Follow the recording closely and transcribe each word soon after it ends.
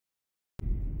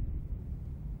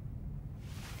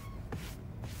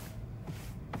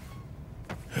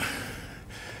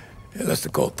Hey, that's the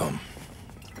call, Tom.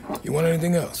 You want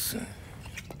anything else?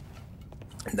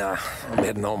 Nah, I'm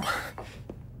heading home.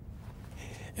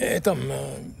 Hey, Tom,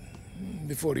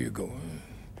 before you go,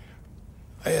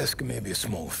 I ask maybe a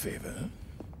small favor. Huh?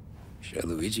 Sure,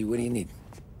 Luigi, what do you need?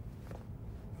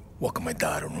 Walk my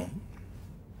daughter home.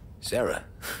 Sarah?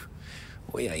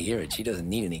 The way I hear it, she doesn't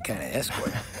need any kind of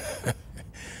escort.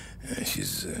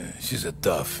 She's a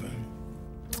tough.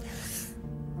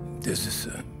 There's this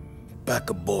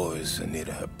pack of boys near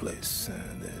her place.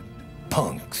 They're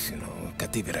punks, you know,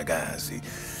 cattivi ragazzi.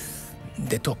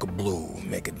 They talk blue,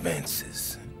 make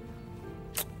advances.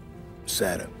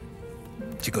 Sarah,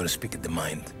 she gonna speak at the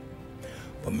mind.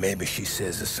 But maybe she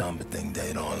says something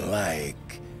they don't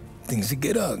like. Things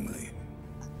get ugly.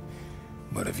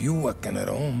 But if you walking at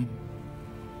home,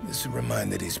 this will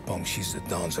remind these punks she's the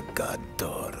Don's a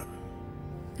goddaughter.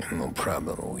 No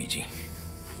problem, Luigi.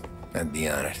 I'd be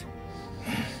honored.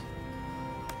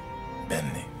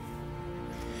 Benny.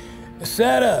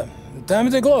 Sarah, the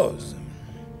time to close.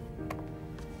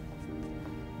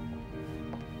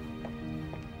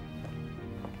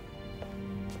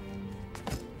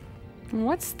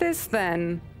 What's this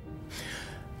then?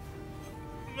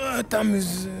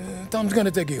 Tom's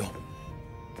gonna take you home.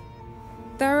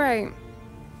 All right.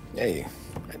 Hey,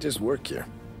 I just work here.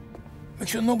 Make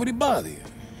sure nobody bother you.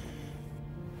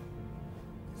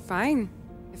 Fine.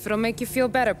 If it'll make you feel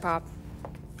better, Pop.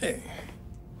 Hey.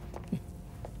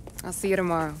 I'll see you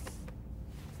tomorrow.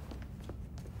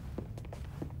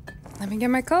 Let me get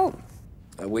my coat.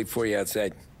 I'll wait for you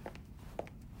outside.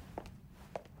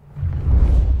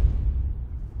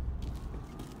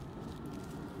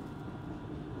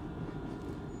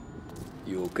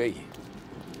 You okay?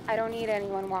 I don't need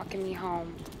anyone walking me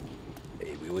home.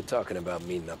 Hey, we were talking about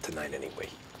meeting up tonight anyway.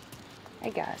 I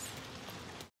guess.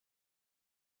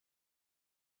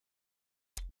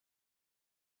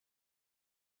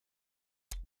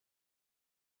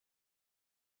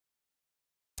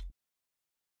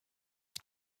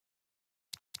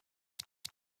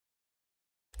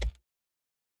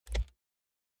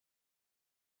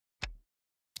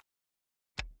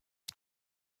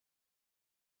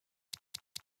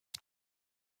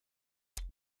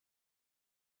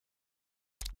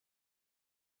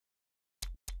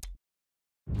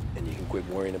 And you can quit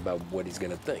worrying about what he's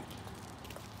gonna think.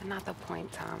 Not the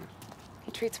point, Tom.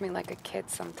 He treats me like a kid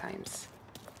sometimes.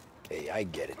 Hey, I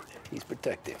get it. He's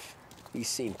protective. He's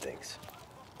seen things.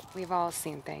 We've all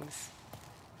seen things.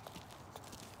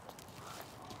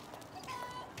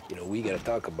 You know, we gotta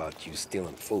talk about you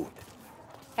stealing food.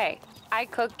 Hey, I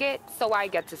cook it, so I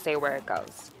get to say where it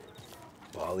goes.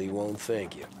 Wally won't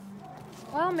thank you.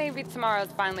 Well, maybe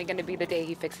tomorrow's finally gonna be the day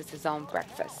he fixes his own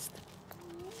breakfast.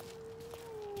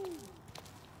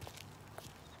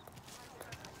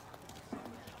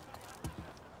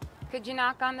 Could you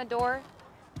knock on the door?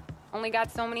 Only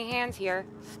got so many hands here.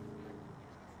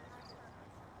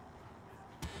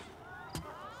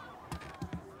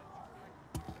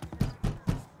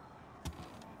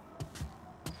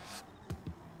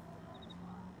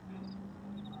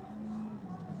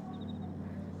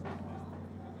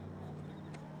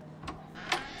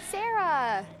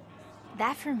 Sarah!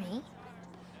 That for me?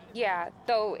 Yeah,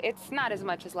 though it's not as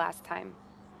much as last time.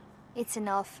 It's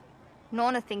enough.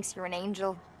 Nona thinks you're an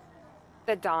angel.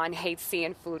 The Don hates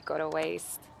seeing food go to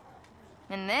waste.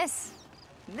 And this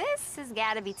has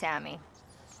gotta be Tommy.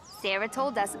 Sarah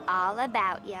told us all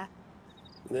about you.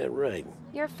 That right.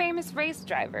 You're a famous race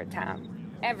driver,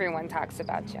 Tom. Everyone talks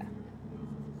about you.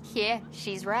 Yeah,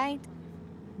 she's right.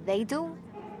 They do.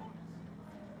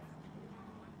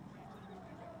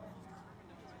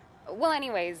 Well,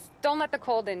 anyways, don't let the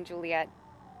cold in, Juliet.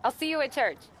 I'll see you at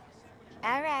church.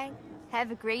 All right.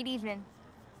 Have a great evening.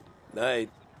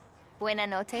 Night. Buena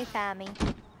noche, Tommy.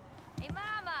 Hey,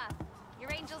 Mama!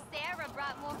 Your angel Sarah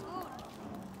brought more food.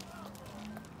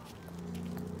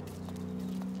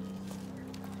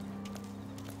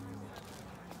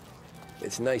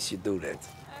 It's nice you do that.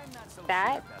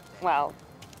 That? Well,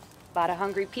 a lot of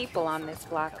hungry people on this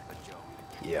block.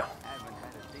 Yeah.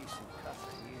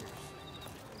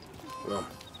 Well,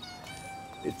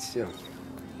 it's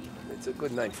a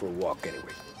good night for a walk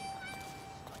anyway.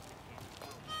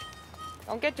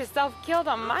 Don't get yourself killed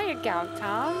on my account,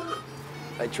 Tom.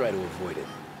 I try to avoid it.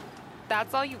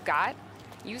 That's all you got?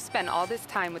 You spend all this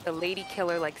time with a lady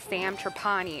killer like Sam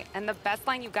Trapani, and the best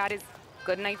line you got is,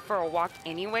 "Good night for a walk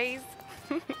anyways"?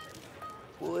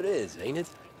 Well, it is, ain't it?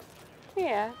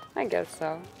 Yeah, I guess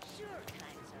so.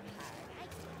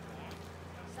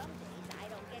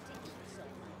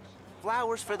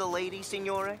 Flowers for the lady,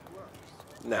 signore?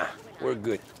 Nah, we're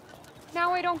good.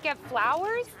 Now I don't get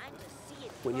flowers?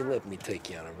 when you let me take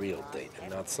you on a real date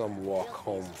and not some walk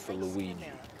home for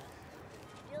Luigi,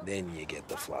 then you get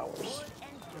the flowers.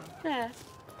 Yeah,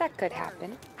 that could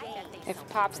happen. If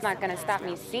Pop's not gonna stop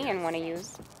me seeing one of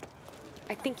yous.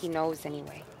 I think he knows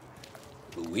anyway.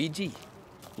 Luigi?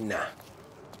 Nah.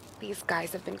 These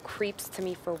guys have been creeps to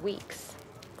me for weeks.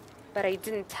 But I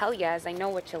didn't tell ya as I know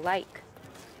what you like.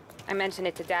 I mentioned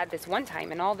it to Dad this one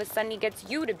time, and all of a sudden he gets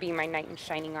you to be my knight in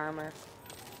shining armor.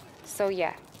 So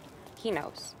yeah, he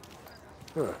knows.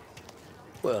 Huh.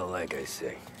 Well, like I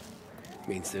say,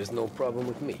 means there's no problem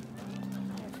with me.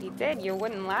 If he did, you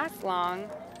wouldn't last long.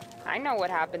 I know what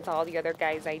happened to all the other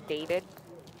guys I dated.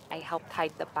 I helped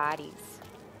hide the bodies.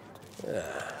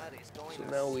 Ah, so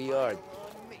now we are.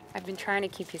 I've been trying to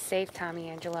keep you safe, Tommy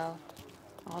Angelo,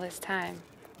 all this time.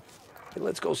 Hey,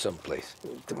 let's go someplace.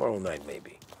 Tomorrow night,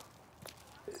 maybe.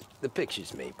 The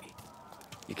pictures, maybe.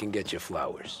 You can get your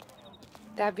flowers.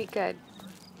 That'd be good.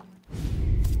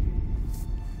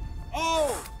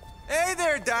 Oh! Hey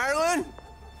there, darling!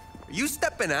 Are you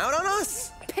stepping out on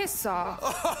us? Piss off.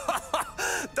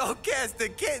 Don't cast the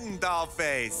kitten,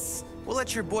 dollface. We'll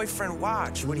let your boyfriend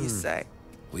watch. What do you say?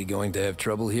 We going to have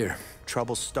trouble here?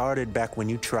 Trouble started back when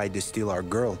you tried to steal our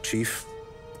girl, Chief.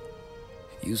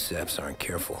 You saps aren't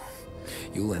careful.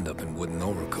 You'll end up in wooden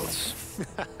overcoats.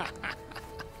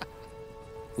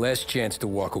 Last chance to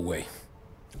walk away.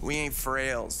 We ain't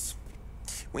frails.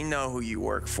 We know who you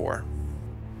work for.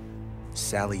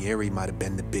 Salieri might have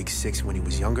been the big six when he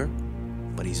was younger,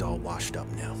 but he's all washed up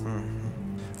now.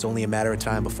 It's only a matter of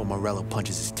time before Morello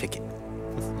punches his ticket.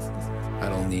 I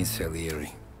don't need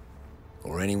Salieri.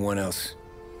 Or anyone else.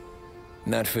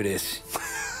 Not for this.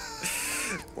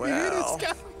 Well,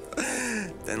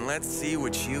 then let's see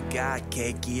what you got,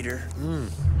 cake eater.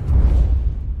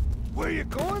 Where you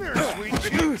going there, sweet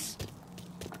cheeks?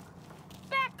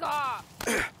 Back off!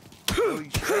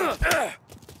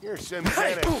 You're some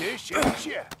kind of dish, ain't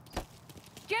you?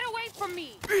 Get away from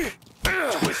me!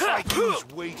 Twist like who's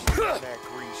wasting on that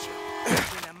greaser.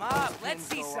 Open him up. Let's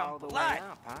see some blood.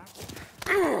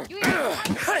 You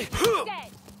ain't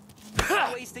dead.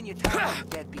 Not wasting your time on a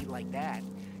deadbeat like that.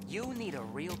 You need a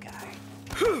real guy.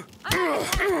 I'm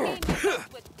not game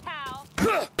with pal.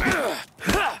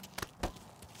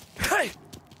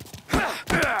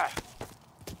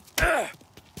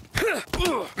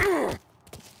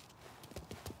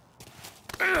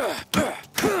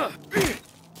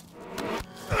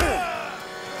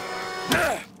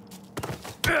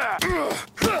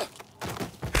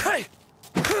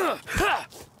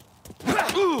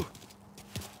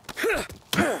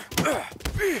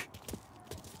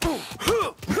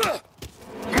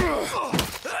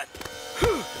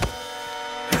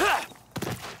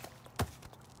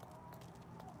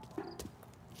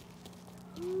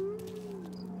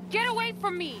 Get away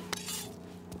from me!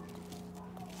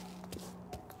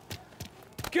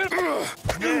 Get him!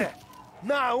 Yeah.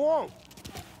 Nah, I won't.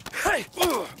 Hey!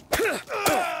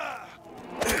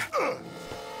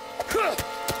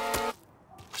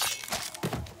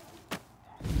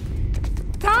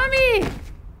 Tommy!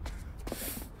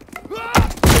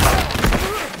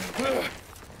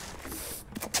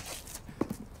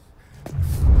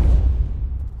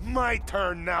 My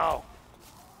turn now.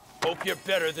 Hope you're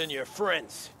better than your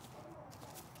friends.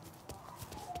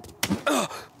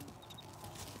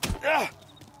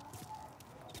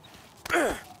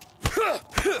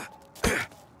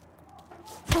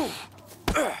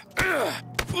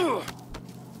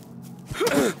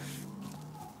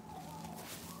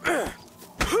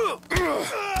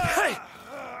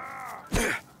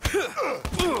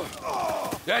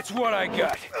 That's what I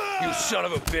got, you son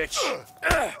of a bitch.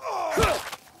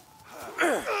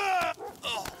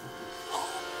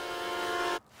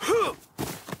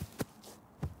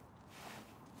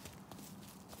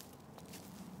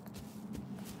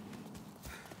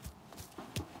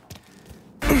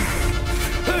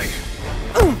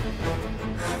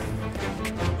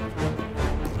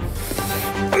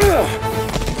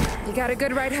 You got a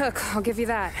good right hook, I'll give you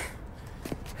that.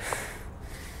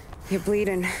 You're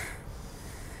bleeding.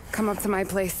 Come up to my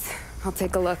place. I'll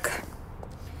take a look.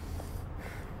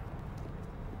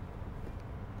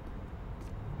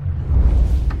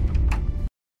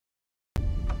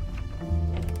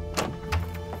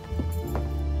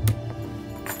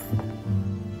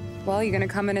 Well, you gonna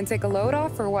come in and take a load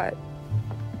off, or what?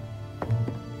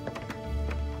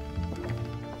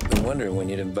 Been wondering when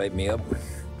you'd invite me up.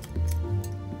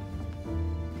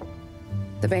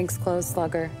 The bank's closed,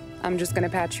 Slugger. I'm just gonna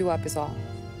patch you up is all.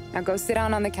 Now go sit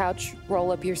down on the couch,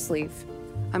 roll up your sleeve.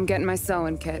 I'm getting my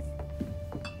sewing kit.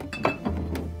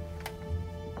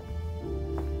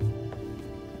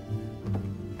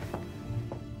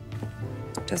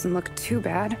 Doesn't look too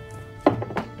bad.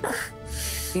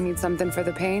 You need something for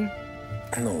the pain?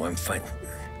 No, I'm fine.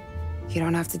 You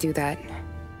don't have to do that.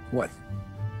 What?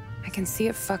 I can see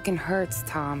it fucking hurts,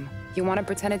 Tom. You want to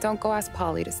pretend it don't? Go ask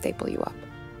Polly to staple you up.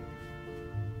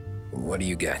 What do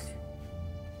you got?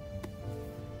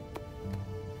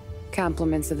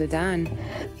 Compliments of the Don.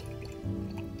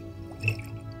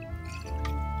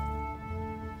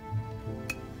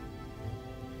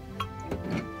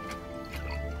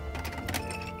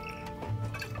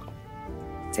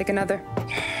 Take another.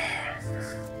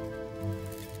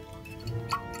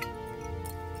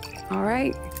 All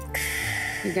right.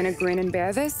 You gonna grin and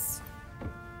bear this?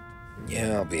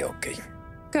 Yeah, I'll be okay.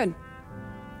 Good.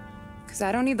 Because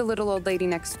I don't need the little old lady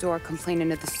next door complaining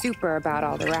to the super about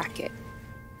all the racket.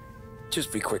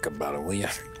 Just be quick about it, will ya?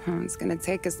 It's gonna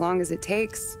take as long as it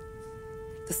takes.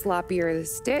 The sloppier the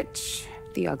stitch,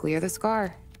 the uglier the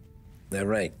scar. That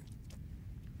right.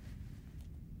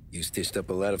 You stitched up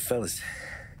a lot of fellas.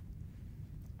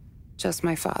 Just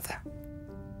my father.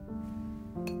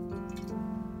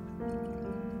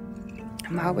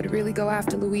 Ma would really go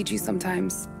after Luigi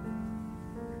sometimes.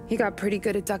 He got pretty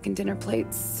good at ducking dinner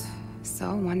plates.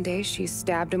 So one day she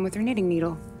stabbed him with her knitting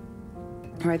needle.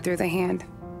 Right through the hand.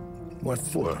 What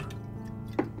for?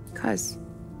 'Cause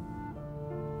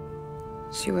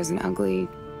she was an ugly,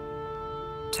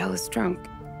 jealous drunk.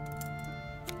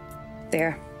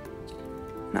 There.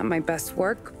 Not my best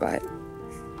work, but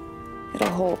it'll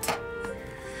hold.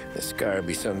 The scar will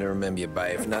be something to remember you by,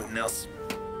 if nothing else.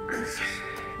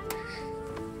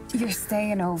 You're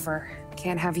staying over.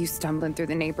 Can't have you stumbling through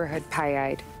the neighborhood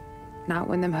pie-eyed. Not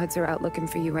when them hoods are out looking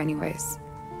for you anyways.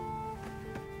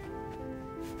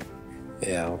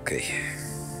 Yeah, okay.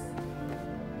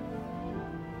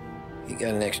 You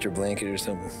got an extra blanket or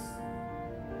something?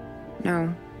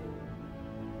 No.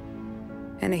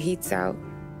 And the heat's out.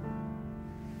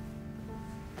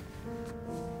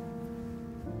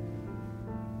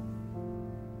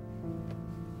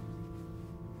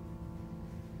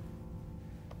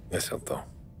 Eso todo.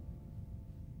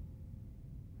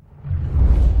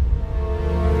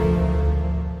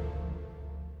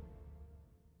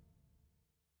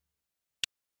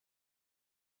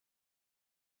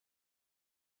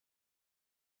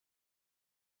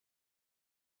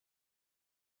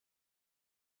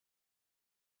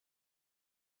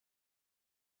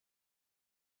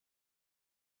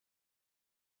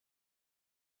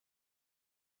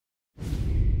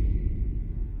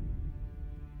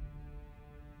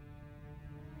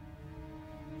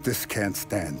 This can't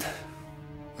stand.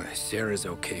 Sarah's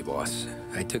okay, boss.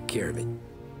 I took care of it.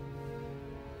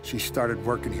 She started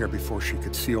working here before she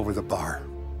could see over the bar.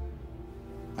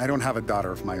 I don't have a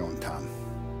daughter of my own, Tom.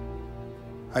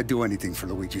 I'd do anything for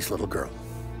Luigi's little girl.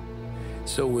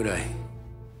 So would I.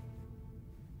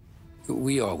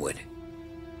 We all would.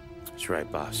 That's right,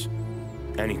 boss.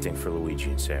 Anything for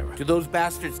Luigi and Sarah. Do those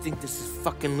bastards think this is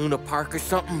fucking Luna Park or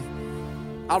something?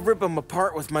 I'll rip them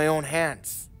apart with my own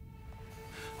hands.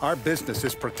 Our business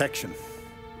is protection.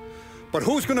 But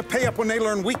who's gonna pay up when they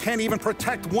learn we can't even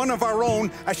protect one of our own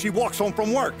as she walks home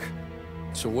from work?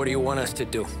 So what do you want us to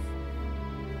do?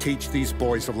 Teach these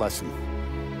boys a lesson.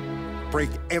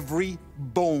 Break every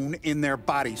bone in their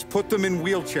bodies, put them in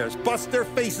wheelchairs, bust their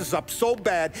faces up so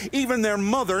bad even their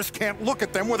mothers can't look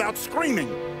at them without screaming.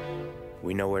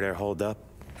 We know where they're holed up.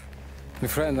 My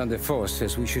friend on the force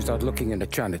says we should start looking into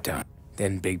Chinatown.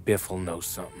 Then Big Biff will know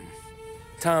something.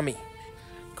 Tommy,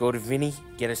 go to Vinny,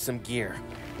 get us some gear.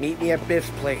 Meet me at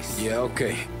Biff's place. Yeah,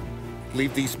 okay.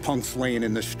 Leave these punks laying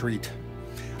in the street.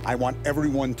 I want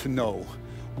everyone to know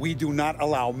we do not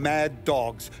allow mad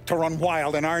dogs to run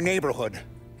wild in our neighborhood.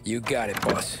 You got it,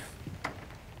 boss.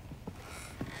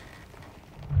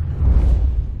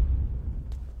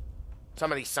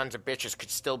 Some of these sons of bitches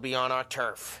could still be on our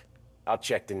turf. I'll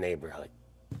check the neighborhood.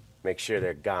 Make sure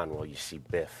they're gone while you see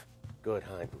Biff. Good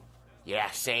hunting. Yeah,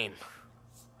 same.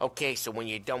 Okay, so when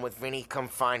you're done with Vinny, come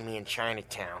find me in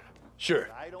Chinatown. Sure.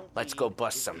 Let's go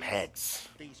bust some heads.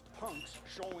 These punks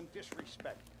showing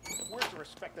disrespect. Where's the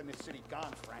respect in this city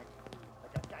gone, Frank?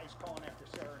 I got guys calling after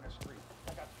Sarah in the street.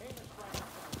 I got famous Frank.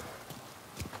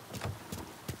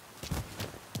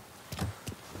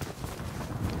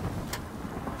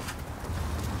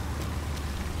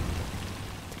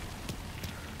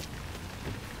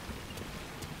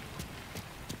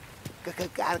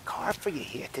 Got a car for you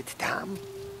here, Tom.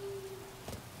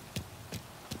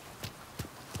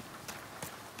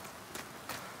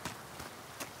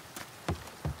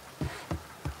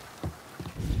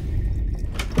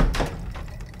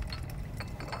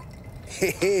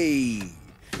 Hey,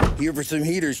 here for some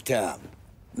heaters, Tom?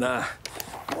 Nah,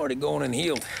 I'm already going and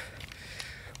healed.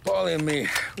 Paulie and me,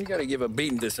 we gotta give a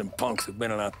beating to some punks who've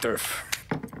been on our turf.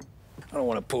 I don't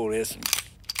want to pull this and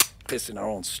piss in our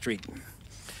own street.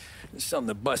 There's something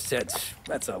to bust heads.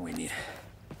 That's all we need.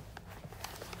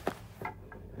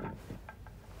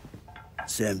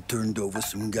 Sam turned over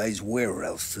some guy's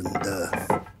warehouse and,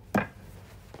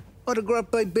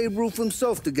 autographed by Babe Ruth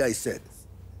himself, the guy said.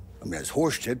 I mean, that's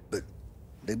horse shit, but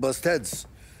they bust heads.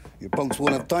 Your punks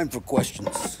won't have time for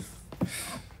questions.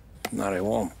 No, they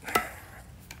won't.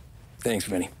 Thanks,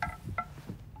 Vinny.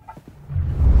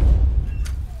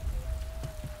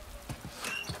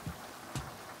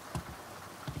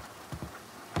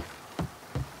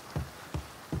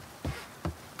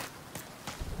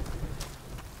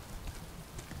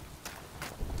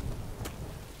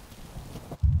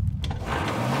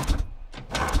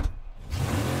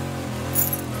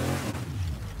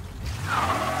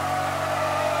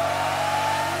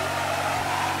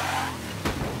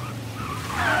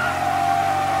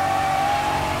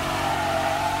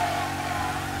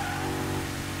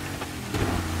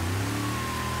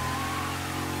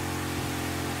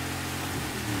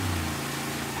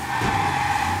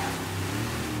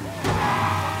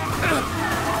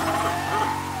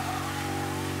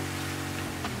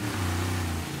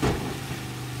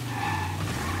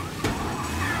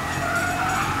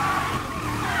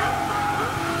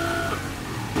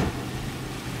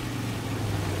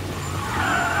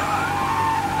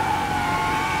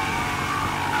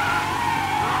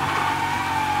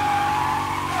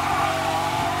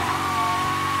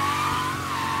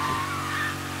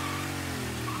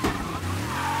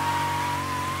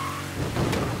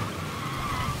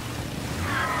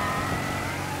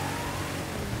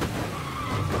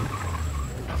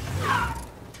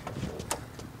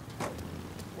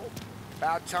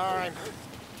 About time.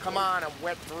 Come on, I'm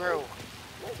wet through.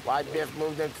 Why Biff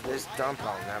moved into this dump,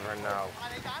 I'll never know.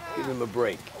 Give him a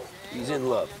break. He's in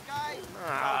love.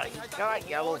 Ah, he got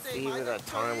yellow fever the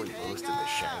time we boosted the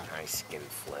Shanghai skin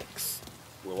flicks.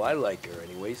 Well, I like her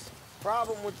anyways.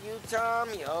 Problem with you, Tom,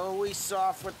 you're always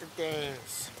soft with the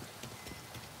dames.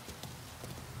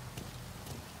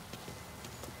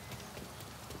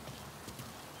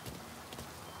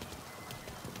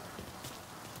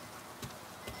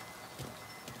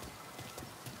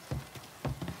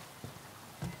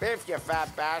 Biff, you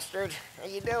fat bastard. How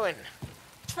you doing?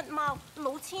 出貓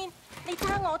老千，你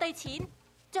爭我哋錢，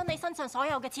將你身上所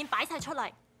有嘅錢擺晒出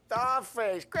嚟。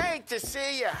Dollface, great to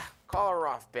see you. Call her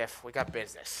off, Biff. We got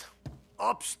business.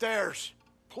 Upstairs,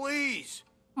 please.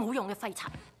 冇用嘅廢柴。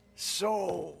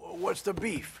So, what's the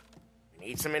beef? We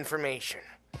need some information.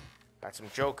 Got some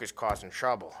jokers causing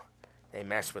trouble. They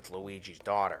mess with Luigi's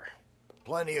daughter.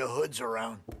 Plenty of hoods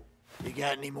around. You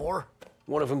got any more?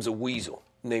 One of them's a weasel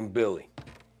named Billy.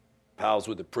 Pals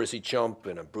with a prissy chump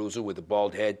and a bruiser with a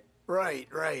bald head. Right,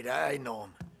 I know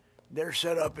them. They're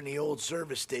set up in the old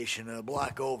service station a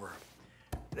block over.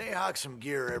 They hawk some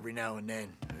gear every now and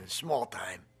then. Small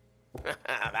time.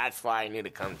 That's why I knew to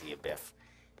come to you, Biff.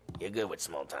 You're good with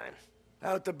small time.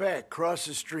 Out the back, cross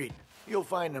the street. You'll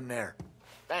find them there.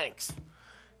 Thanks.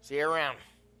 See you around.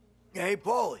 Hey,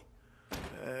 Paulie.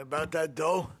 About that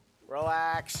dough?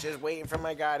 Relax. Just waiting for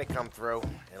my guy to come through.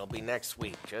 It'll be next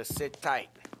week. Just sit tight.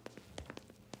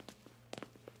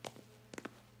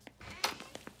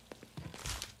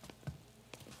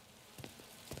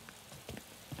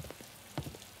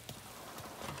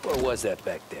 What was that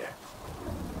back there?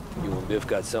 You and Biff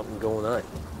got something going on.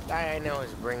 Guy I know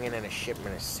is bringing in a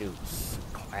shipment of suits.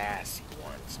 Classy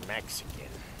ones, Mexican.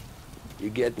 You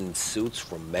getting suits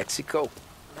from Mexico?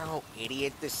 No,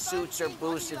 idiot. The suits are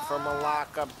boosted from a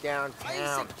lockup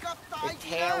downtown. The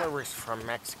tailor is from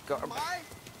Mexico.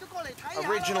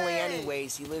 Originally,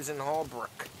 anyways, he lives in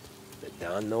Holbrook. Did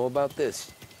Don know about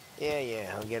this?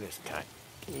 Yeah, I'll get his cut.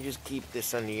 You just keep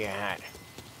this under your hat.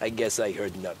 I guess I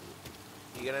heard nothing.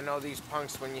 You gonna know these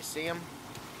punks when you see them?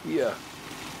 Yeah.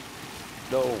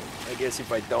 No, I guess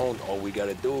if I don't, all we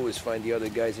gotta do is find the other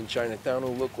guys in Chinatown who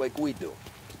look like we do.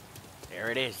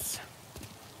 There it is.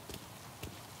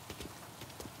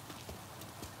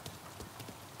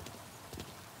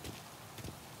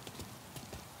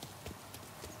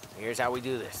 Here's how we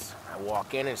do this. I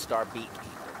walk in and start beating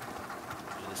people.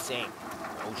 Do the same.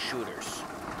 No shooters.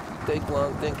 You take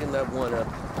long thinking that one up?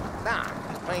 Nah,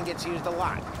 this plane gets used a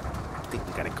lot. I think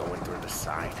we gotta go in through the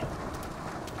side.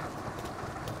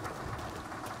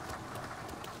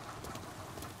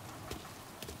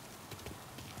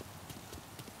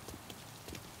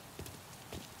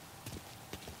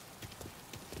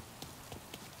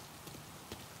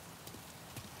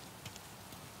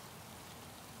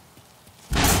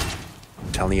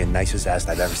 I'm telling you, nicest ass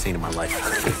I've ever seen in my life.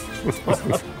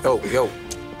 Yo.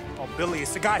 Oh, Billy,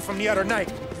 it's the guy from the other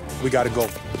night. We gotta go.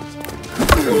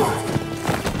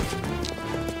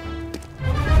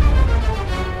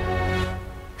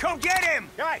 Come get him!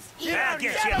 Guys, yeah,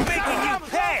 get you, making you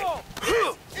pay!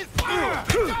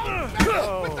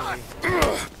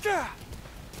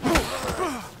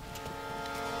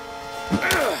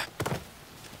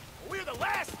 We're the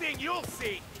last thing you'll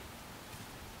see!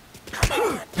 Come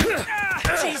on!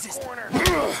 Jesus!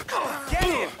 Get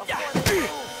him!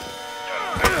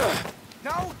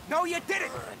 No, you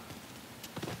didn't!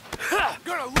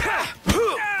 Gonna live!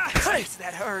 Jeez,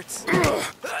 that hurts.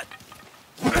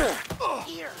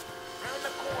 Here, round the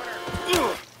corner.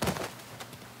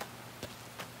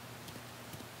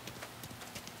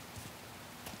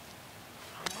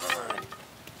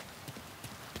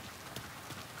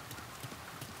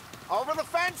 Over the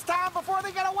fence, Tom, before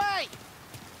they get away!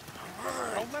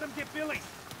 Don't let him get Billy.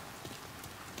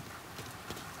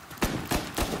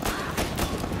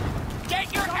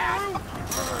 Get your ass!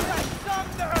 There's some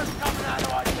nerve coming out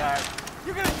of our dirt.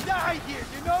 You're gonna die here,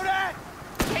 you know that?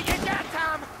 Get your dad,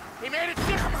 Tom! He made it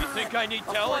different! You think I need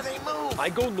telling? Before they move! I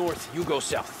go north, you go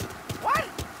south. What?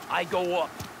 I go up,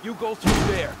 you go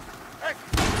through there.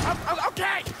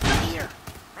 Okay! Here,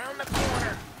 round the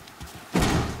corner.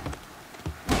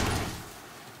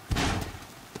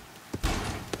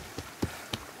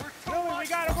 Billy, we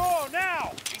gotta go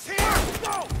now! He's here!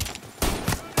 Go!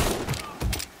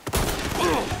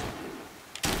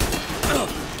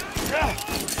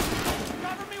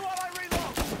 Cover me while I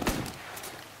reload!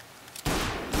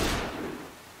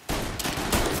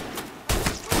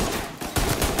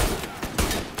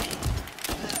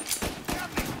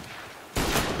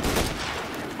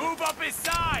 Move up his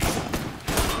side!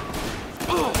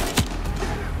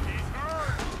 He's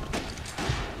hurt!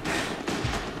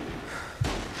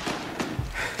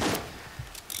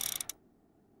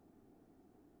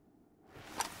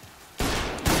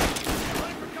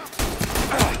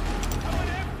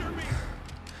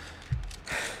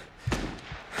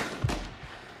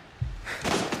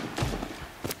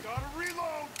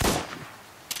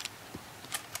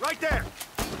 Right there!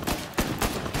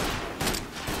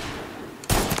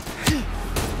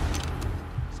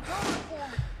 He's coming for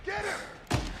me! Get him!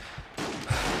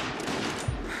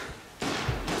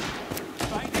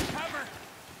 Find your cover!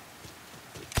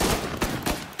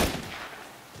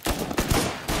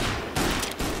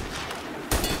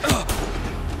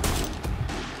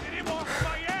 Get him off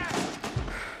my ass!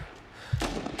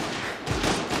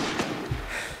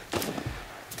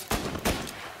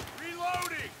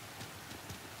 Reloading!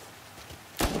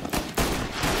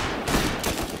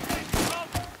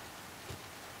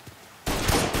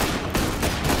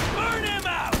 Burn him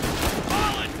out!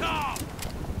 Molotov!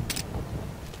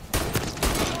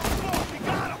 Oh, we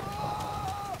got him!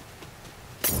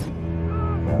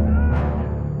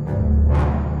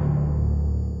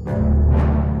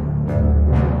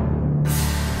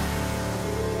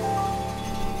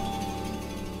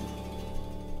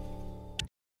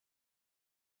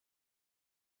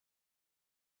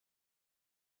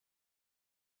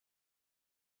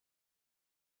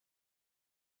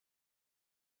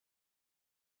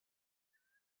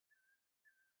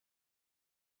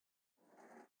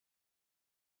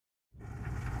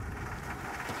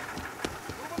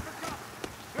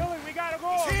 Billy, we gotta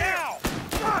go now!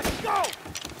 Let's go!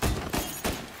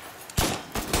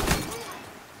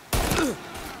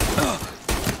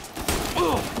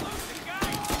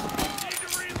 Need to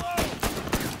reload!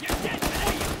 You're dead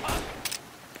today, you punk!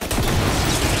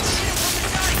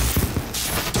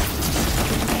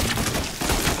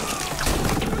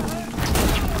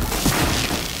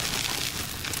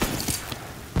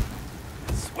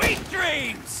 Sweet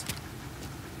dreams!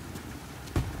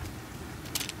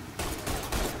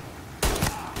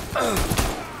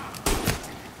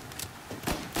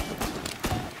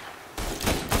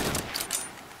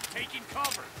 Taking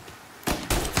cover.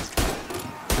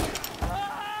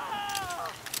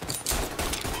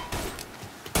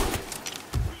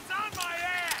 He's on my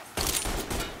ass!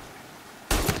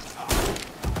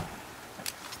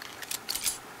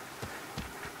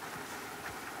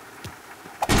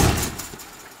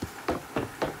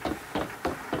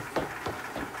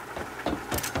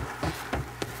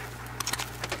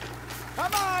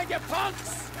 Come on, you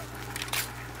punks!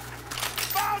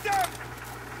 Found him!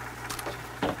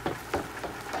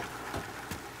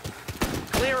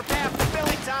 Clear a path for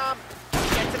Billy, Tom!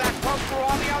 Get to that pump through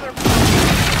all the other...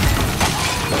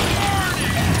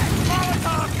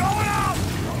 Molotov going out!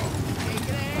 Take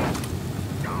it in!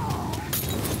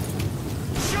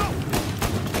 Shoot!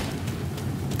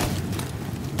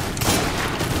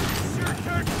 Sure,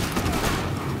 Kurt!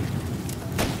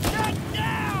 Get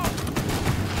down!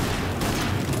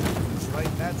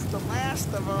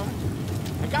 rest of them.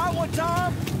 I got one,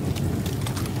 Tom!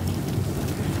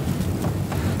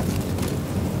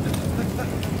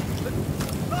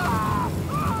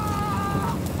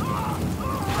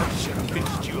 I should have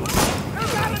pitched you. You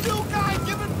got a new guy!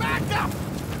 Give it back up!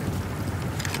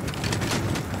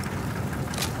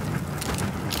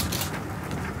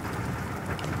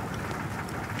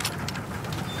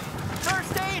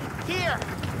 First aid, here!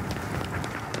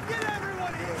 Get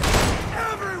everyone here!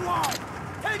 Everyone!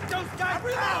 Take those guys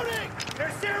reloading!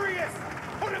 They're serious!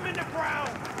 Put them in the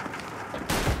ground!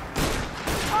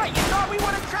 What, you thought we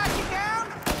would have tracked you down?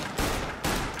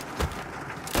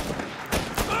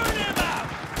 Burn him out!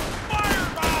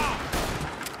 Fireball!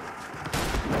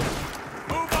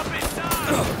 Move up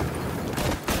inside!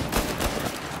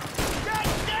 Get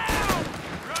down!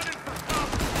 Running for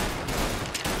cover!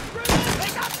 They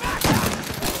got backup!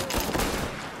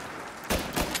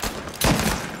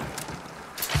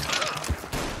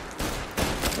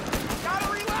 Gotta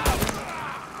reload!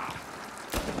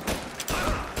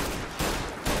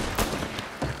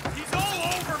 He's all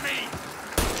over me!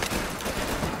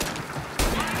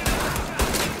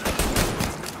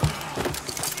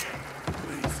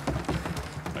 Please.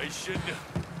 I shouldn't have.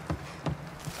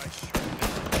 I shouldn't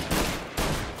have.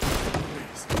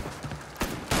 Please.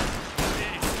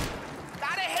 Please.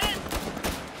 Got a hit!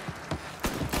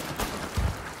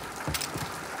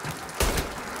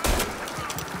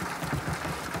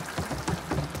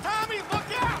 Tommy, look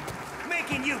out!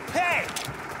 Making you pay!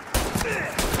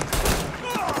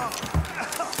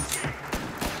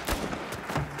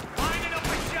 Lining up a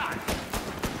shot!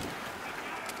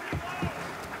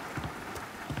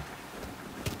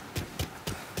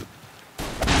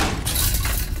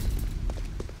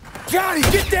 Johnny,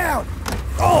 get down!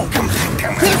 Oh, come on.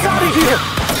 Get us out of here!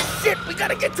 Shit, we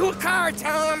gotta get to a car,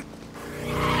 Tom!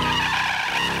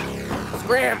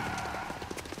 Scram!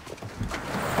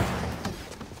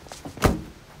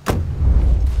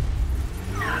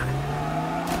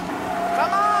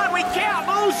 Come on, we can't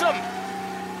lose him!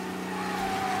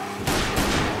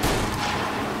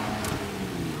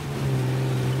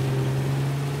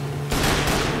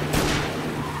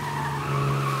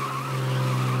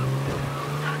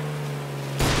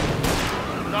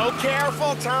 Go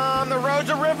careful, Tom. The road's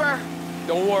a river.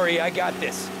 Don't worry, I got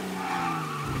this.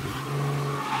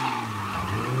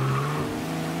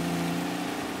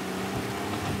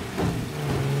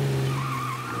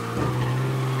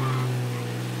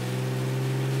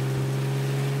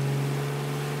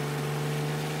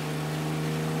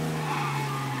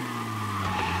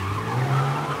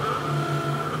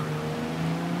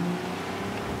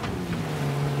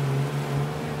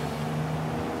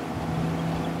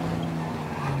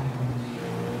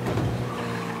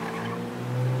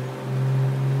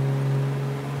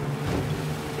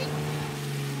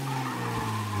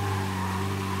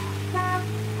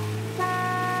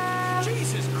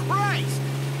 Jesus Christ!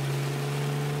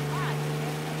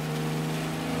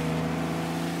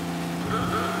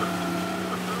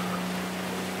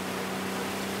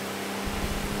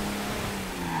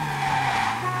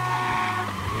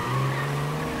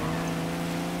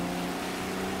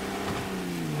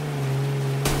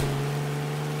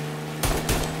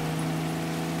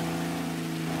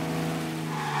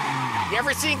 You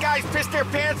ever seen guys piss their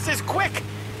pants this quick?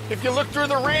 If you look through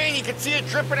the rain, you can see it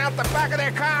dripping out the back of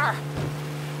their car.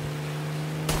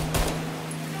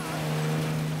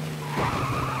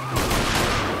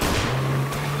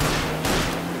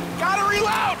 Gotta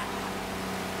reload!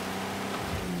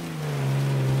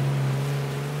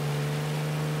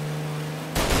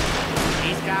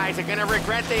 These guys are gonna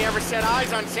regret they ever set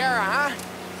eyes on Sarah, huh?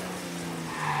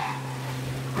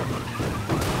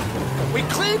 We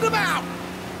cleaned them out!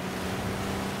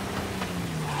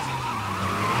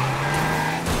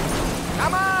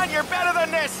 Come on, you're better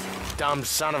than this! Dumb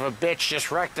son of a bitch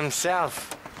just wrecked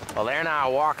himself. Well, they're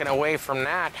not walking away from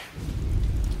that.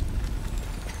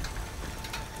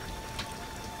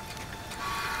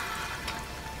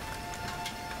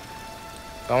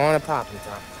 Go on and pop him,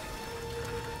 Tom.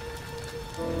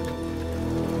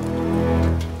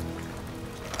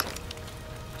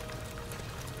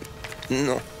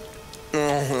 No.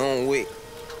 No, wait.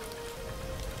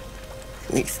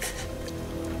 Please.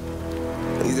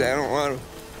 Please, I don't want to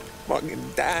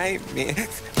fucking die, man.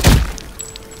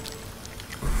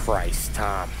 Christ,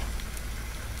 Tom.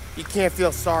 You can't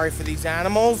feel sorry for these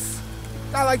animals.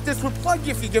 A guy like this would plug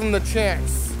you if you give him the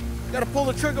chance. You gotta pull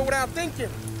the trigger without thinking.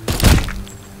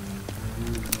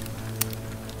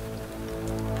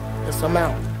 Guess I'm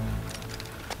out.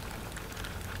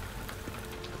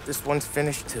 This one's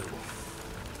finished too.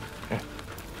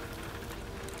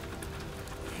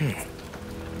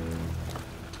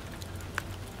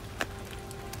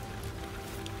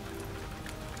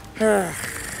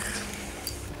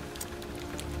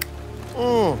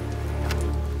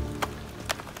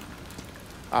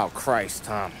 Oh, Christ,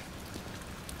 Tom.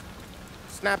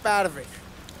 Snap out of it.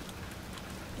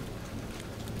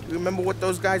 You remember what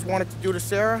those guys wanted to do to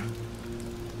Sarah?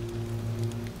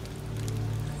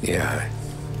 Yeah.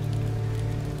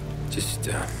 Just,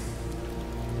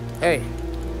 Hey.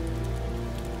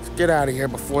 Let's get out of here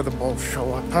before the bulls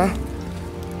show up, huh?